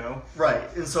time, right? You know, right.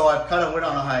 And so I kind of went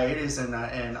on a hiatus, and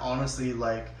honestly,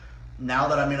 like. Now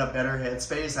that I'm in a better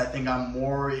headspace, I think I'm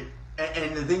more.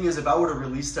 And the thing is, if I would have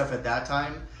released stuff at that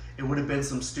time, it would have been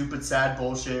some stupid, sad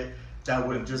bullshit that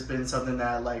would have just been something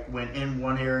that like went in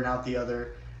one ear and out the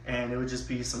other, and it would just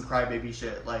be some crybaby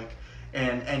shit. Like,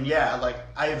 and yeah, like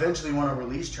I eventually want to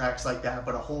release tracks like that,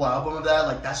 but a whole album of that,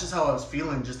 like that's just how I was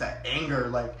feeling, just that anger,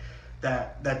 like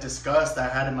that disgust I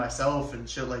had in myself and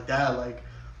shit like that, like.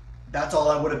 That's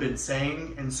all I would have been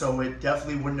saying, and so it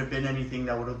definitely wouldn't have been anything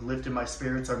that would have lifted my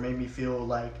spirits or made me feel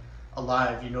like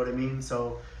alive, you know what I mean?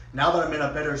 So now that I'm in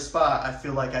a better spot, I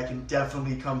feel like I can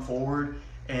definitely come forward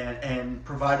and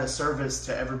provide a service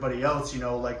to everybody else, you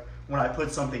know, like when I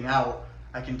put something out,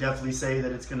 I can definitely say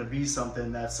that it's going to be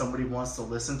something that somebody wants to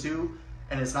listen to,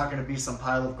 and it's not going to be some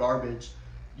pile of garbage,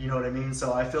 you know what I mean?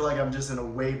 So I feel like I'm just in a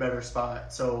way better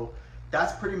spot. So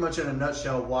that's pretty much in a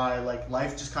nutshell why, like,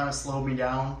 life just kind of slowed me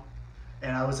down.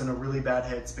 And I was in a really bad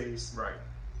headspace. right?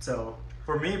 So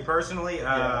For me personally,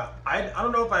 Yeah. I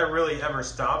don't know if I really ever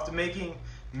stopped making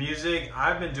music.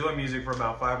 I've been doing music for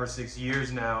about 5 or 6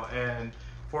 years now, and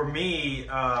for me,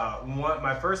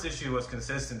 my first issue was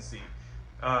consistency,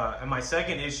 and my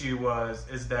second issue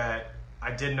is that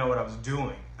I didn't know what I was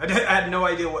doing. I had no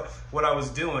idea what I was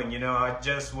doing. You know,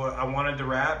 I wanted to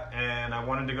rap, and I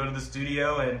wanted to go to the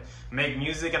studio and make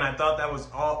music, and I thought that was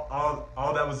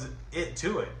all that was it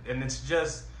to it. And it's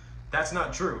just, that's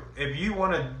not true. If you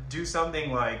want to do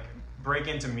something like break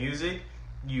into music,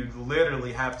 you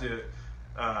literally have to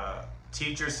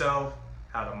teach yourself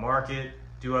how to market,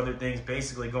 do other things.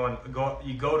 Basically,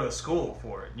 you go to school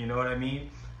for it. You know what I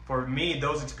mean? For me,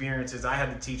 those experiences I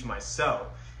had to teach myself.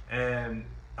 And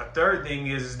a third thing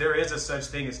is there is a such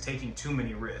thing as taking too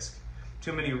many risks.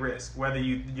 Too many risks, whether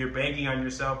you're banking on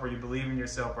yourself or you believe in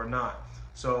yourself or not.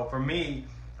 So for me,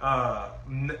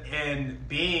 and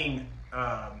being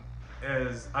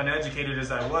as uneducated as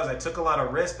I was, I took a lot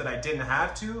of risks that I didn't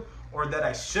have to, or that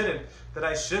I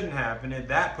shouldn't have, and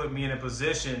that put me in a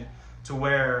position to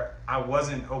where I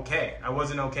wasn't okay. I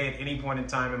wasn't okay at any point in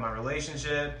time in my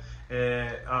relationship,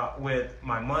 with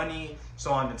my money,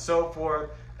 so on and so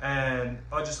forth. And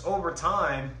just over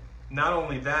time, not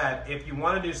only that, if you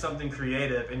want to do something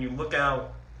creative and you look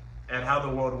out at how the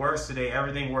world works today,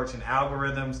 everything works in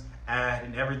algorithms,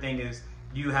 and everything is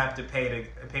you have to pay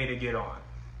to get on,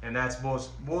 and that's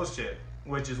bullshit.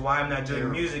 Which is why I'm not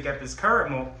doing music at this current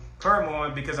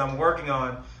moment, because I'm working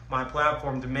on my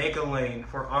platform to make a lane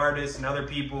for artists and other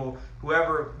people,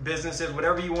 whoever, businesses,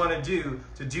 whatever you want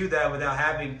to do that without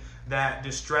having that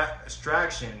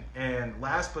distraction. And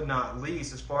last but not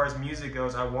least, as far as music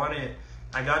goes, I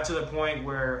got to the point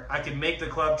where I could make the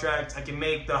club tracks, I can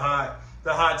make the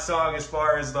hot song as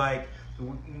far as like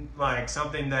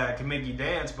something that can make you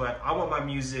dance, but I want my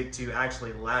music to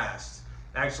actually last.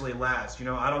 You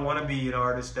know, I don't want to be an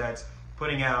artist that's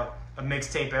putting out a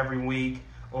mixtape every week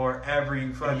or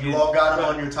every fucking. You all got them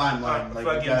on your timeline. Like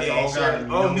fucking you guys all got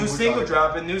them. Oh, new single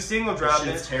dropping. It's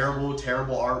terrible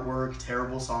artwork,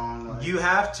 terrible song. Like. You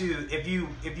have to, if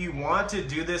you want to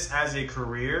do this as a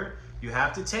career, you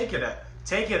have to take it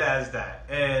as that.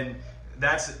 And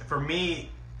that's, for me,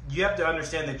 you have to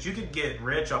understand that you could get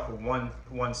rich off of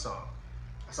one song.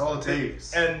 That's all it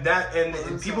takes. And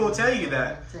people will tell you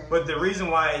that. But the reason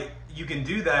why you can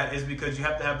do that is because you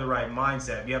have to have the right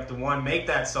mindset. You have to, one, make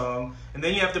that song, and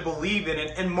then you have to believe in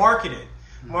it and market it.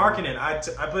 Market it. I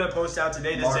put a post out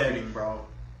today that said, bro.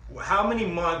 How many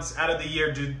months out of the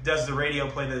year does the radio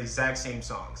play the exact same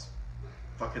songs?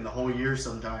 Fucking the whole year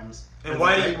sometimes. And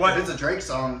if it's a Drake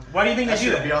song, why do you think they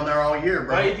do that? Should be on there all year,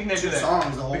 bro. Why do you think they do that? 2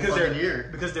 songs the whole fucking year.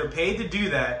 Because they're paid to do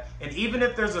that, and even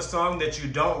if there's a song that you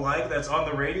don't like that's on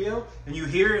the radio, and you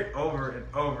hear it over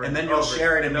and over, and then you'll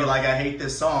share it and be like, I hate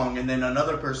this song, and then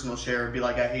another person will share it and be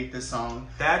like, I hate this song.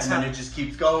 Then it just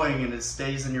keeps going and it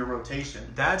stays in your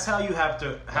rotation. That's how you have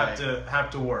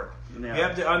to work. Yeah. You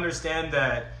have to understand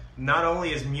that not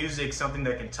only is music something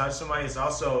that can touch somebody, it's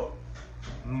also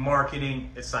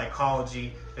marketing, it's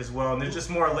psychology as well, and there's just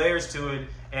more layers to it.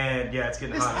 And yeah, it's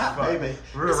getting hot as fuck. Baby.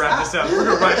 We're gonna wrap this up. We're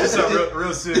gonna wrap this up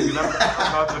real soon. I'm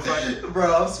about to fucking.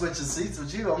 Bro, I'm switching seats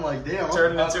with you. I'm like, damn.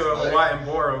 Turning into a Hawaiian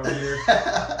boar over here.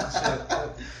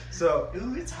 So,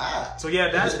 ooh, it's hot. So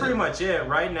yeah, that's pretty much it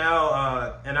right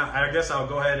now. And I guess I'll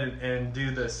go ahead and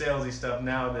do the salesy stuff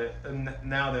now that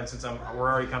since we're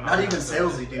already kind of not even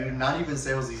salesy, dude. Not even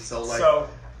salesy. So like.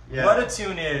 Yeah. What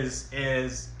Attune is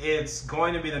it's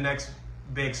going to be the next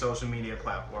big social media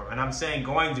platform, and I'm saying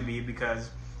going to be because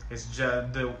it's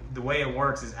just the way it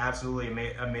works is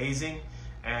absolutely amazing,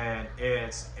 and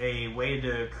it's a way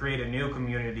to create a new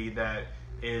community that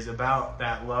is about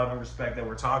that love and respect that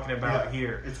we're talking about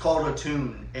here. It's called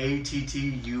Attune,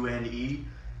 ATTUNE,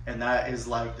 and that is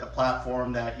like a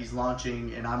platform that he's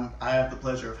launching, and I have the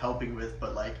pleasure of helping with,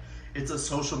 but like. It's a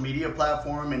social media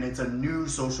platform, and it's a new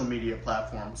social media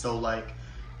platform. So, like,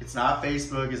 it's not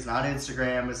Facebook, it's not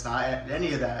Instagram, it's not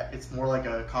any of that. It's more like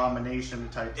a combination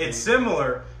type thing. It's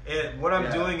similar. What I'm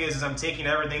doing is I'm taking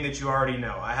everything that you already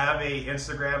know. I have a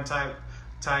Instagram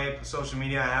type social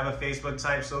media. I have a Facebook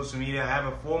type social media. I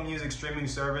have a full music streaming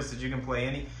service that you can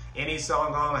play any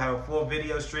song on. I have a full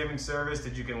video streaming service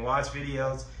that you can watch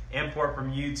videos, import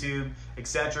from YouTube,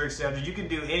 etc., etc. You can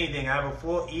do anything. I have a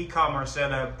full e-commerce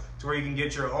setup to where you can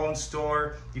get your own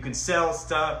store, you can sell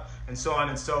stuff, and so on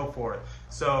and so forth.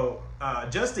 So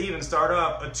just to even start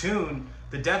off, Attune,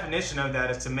 the definition of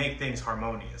that is to make things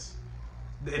harmonious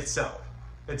itself.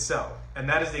 And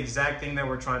that is the exact thing that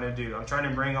we're trying to do. I'm trying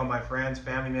to bring all my friends,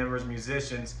 family members,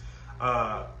 musicians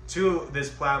to this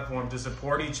platform to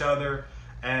support each other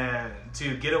and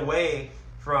to get away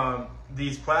from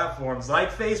these platforms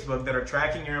like Facebook that are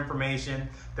tracking your information,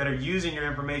 that are using your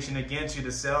information against you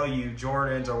to sell you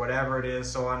Jordans or whatever it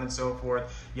is, so on and so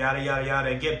forth, yada, yada, yada,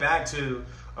 and get back to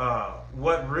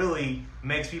what really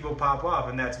makes people pop off,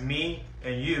 and that's me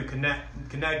and you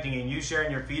connecting and you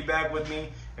sharing your feedback with me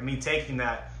and me taking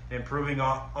that and improving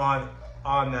on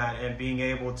that and being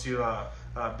able to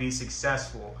be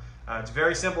successful. It's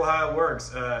very simple how it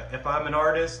works. If I'm an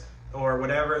artist, or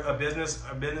whatever, a business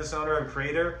owner, a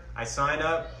creator, I sign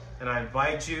up and I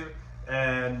invite you,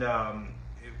 and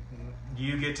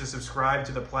you get to subscribe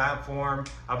to the platform.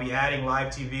 I'll be adding live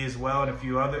TV as well and a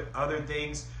few other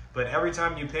things. But every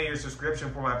time you pay your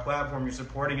subscription for my platform, you're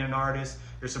supporting an artist,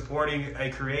 you're supporting a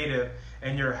creative,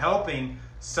 and you're helping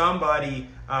somebody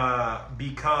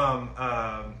become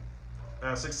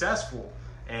successful.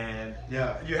 And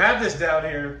you have this down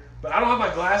here, but I don't have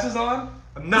my glasses on.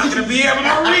 I'm not going to be able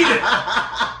to read it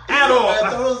at all.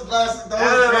 Those grandpa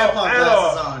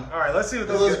glasses on. All right, let's see what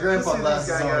those grandpa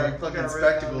glasses on. Fucking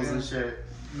spectacles and shit.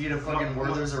 You need a fucking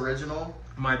Werther's original.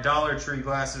 My Dollar Tree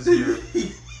glasses here.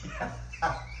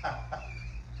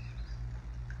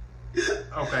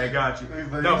 Okay, got you.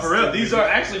 But No, he's for real. stupid. These are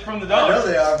actually from the I dollar. know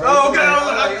they are, bro. Oh, okay.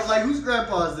 I'm like, whose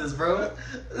grandpa is this, bro?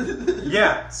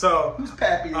 Yeah. So, Whose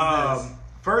pappy is this?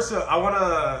 first, I want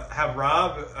to have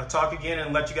Rob talk again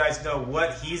and let you guys know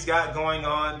what he's got going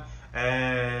on,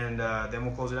 and then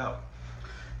we'll close it out.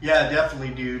 Yeah, definitely,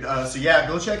 dude. So yeah,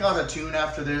 go check out Attune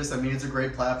after this. I mean, it's a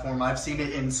great platform. I've seen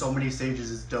it in so many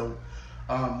stages. It's dope.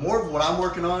 More of what I'm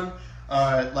working on,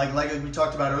 like we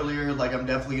talked about earlier, like I'm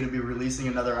definitely going to be releasing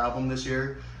another album this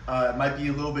year. It might be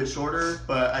a little bit shorter,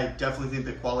 but I definitely think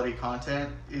the quality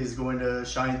content is going to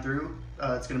shine through.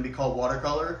 It's going to be called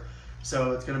Watercolor,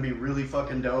 so it's going to be really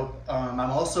fucking dope. I'm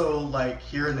also like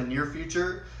here in the near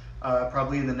future,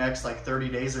 probably in the next like 30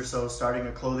 days or so, starting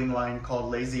a clothing line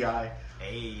called Lazy Eye.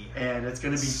 Hey. And it's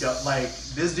gonna be dope. Like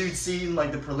this dude's seen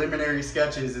like the preliminary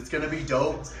sketches. It's gonna be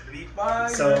dope. So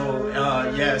so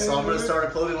I'm gonna start a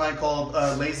clothing line called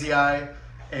Lazy Eye,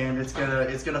 and it's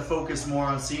gonna focus more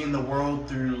on seeing the world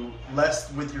through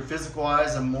less with your physical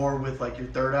eyes and more with like your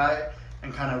third eye,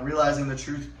 and kind of realizing the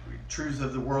truth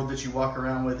of the world that you walk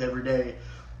around with every day.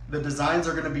 The designs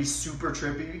are gonna be super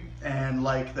trippy, and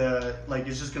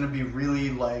it's just gonna be really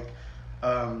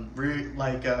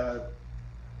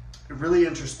really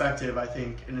introspective, I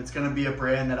think, and it's going to be a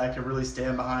brand that I can really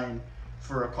stand behind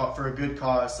for a good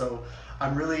cause. So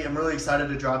I'm really excited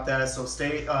to drop that. So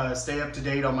stay up to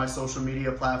date on my social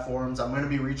media platforms. I'm going to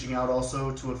be reaching out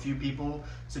also to a few people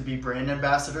to be brand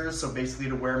ambassadors. So basically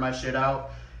to wear my shit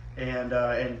out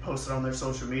and post it on their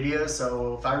social media.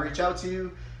 So if I reach out to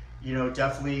you, you know,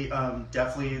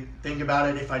 definitely think about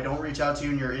it. If I don't reach out to you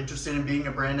and you're interested in being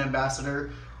a brand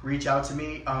ambassador, reach out to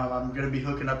me. I'm going to be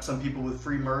hooking up some people with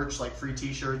free merch, like free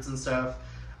t-shirts and stuff,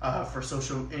 for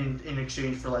in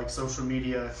exchange for like social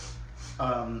media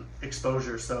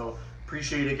exposure. So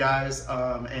appreciate it, guys.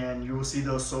 And you will see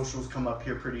those socials come up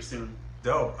here pretty soon.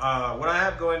 Dope. What I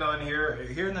have going on here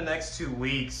in the next 2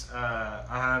 weeks, I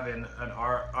have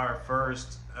our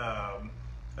first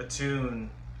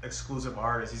Attune exclusive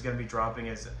artist. He's going to be dropping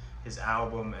his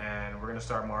album, and we're going to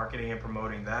start marketing and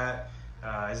promoting that.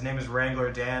 His name is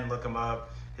Wrangler Dan. Look him up.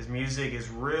 His music is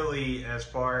really, as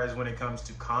far as when it comes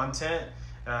to content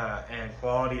and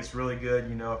quality, it's really good.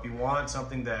 You know, if you want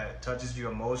something that touches you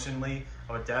emotionally,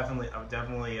 I would definitely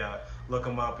look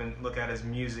him up and look at his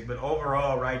music. But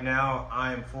overall, right now,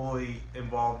 I am fully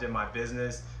involved in my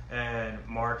business and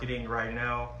marketing right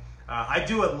now. I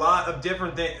do a lot of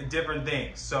different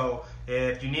things. So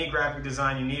if you need graphic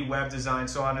design, you need web design,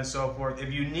 so on and so forth.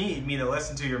 If you need me to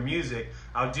listen to your music,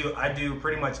 I do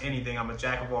pretty much anything. I'm a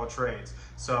jack of all trades.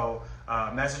 So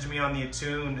message me on the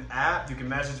Attune app. You can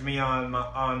message me on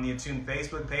the Attune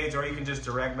Facebook page, or you can just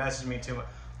direct message me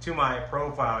to my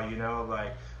profile. You know,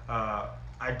 like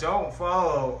I don't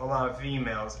follow a lot of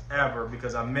females ever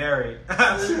because I'm married, and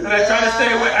I try to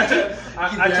stay away.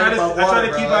 I try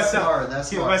to keep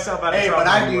myself out of trouble. But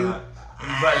I do.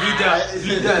 But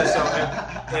he does.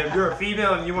 So if you're a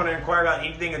female and you want to inquire about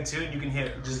anything Attune, you can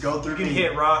just go through. You can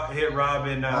hit Rob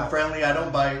and. I'm friendly. I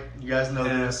don't bite. You guys know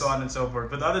this. So on and so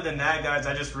forth. But other than that, guys,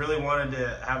 I just really wanted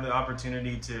to have the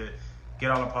opportunity to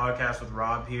get on a podcast with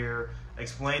Rob here,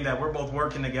 explain that we're both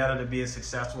working together to be as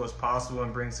successful as possible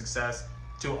and bring success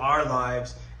to our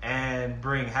lives and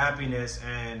bring happiness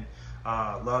and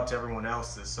love to everyone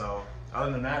else's. So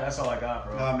other than that, that's all I got,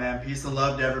 bro. Oh man, peace and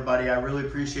love to everybody. I really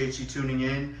appreciate you tuning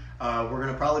in. We're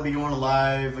gonna probably be going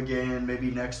live again maybe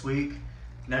next week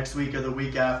or the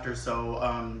week after.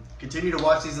 So continue to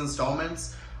watch these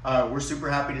installments. We're super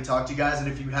happy to talk to you guys, and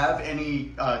if you have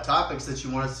any topics that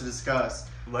you want us to discuss,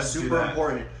 super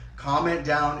important. Comment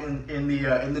down in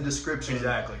the description.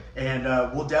 Exactly. And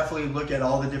we'll definitely look at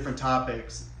all the different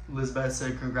topics. Lizbeth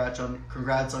said, "Congrats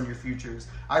on your futures."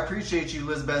 I appreciate you,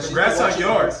 Lizbeth. Congrats on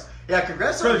yours. Yeah,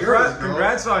 congrats on yours.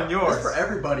 Congrats on yours. It's for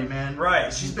everybody, man.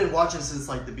 Right. She's been watching since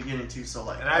like the beginning too, so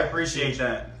like. And I appreciate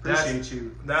that. Appreciate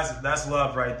you. That's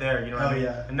love right there. You know what I mean?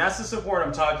 Yeah. And that's the support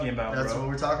I'm talking about, That's bro. what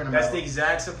we're talking about. That's the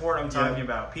exact support I'm talking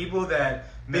about. People that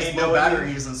may know battery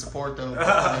you, isn't support though. Like,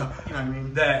 you know what I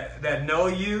mean? That know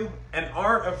you and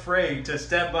aren't afraid to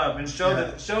step up and show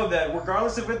that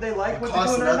regardless of what they like, what they're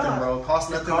doing or not. Bro. It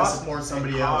costs nothing to support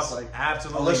somebody else. Like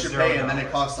absolutely, unless you're paying, $0. then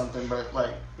it costs something. But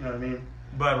like, you know what I mean?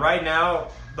 But right now,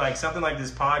 like something like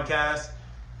this podcast,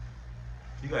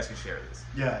 you guys can share this.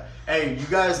 Yeah. Hey, you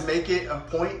guys make it a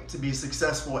point to be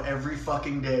successful every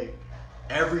fucking day.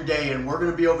 Every day. And we're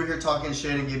going to be over here talking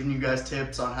shit and giving you guys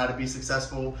tips on how to be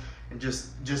successful and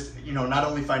just you know, not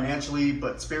only financially,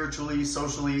 but spiritually,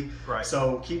 socially. Right.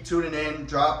 So keep tuning in.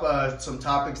 Drop some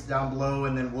topics down below,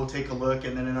 and then we'll take a look.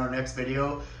 And then in our next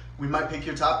video, we might pick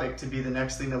your topic to be the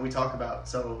next thing that we talk about.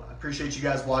 So I appreciate you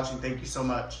guys watching. Thank you so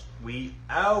much. We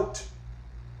out.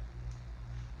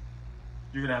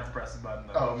 You're gonna have to press the button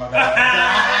though. Oh my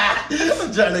bad.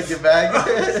 I'm trying to get back.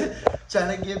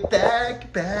 Trying to get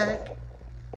back.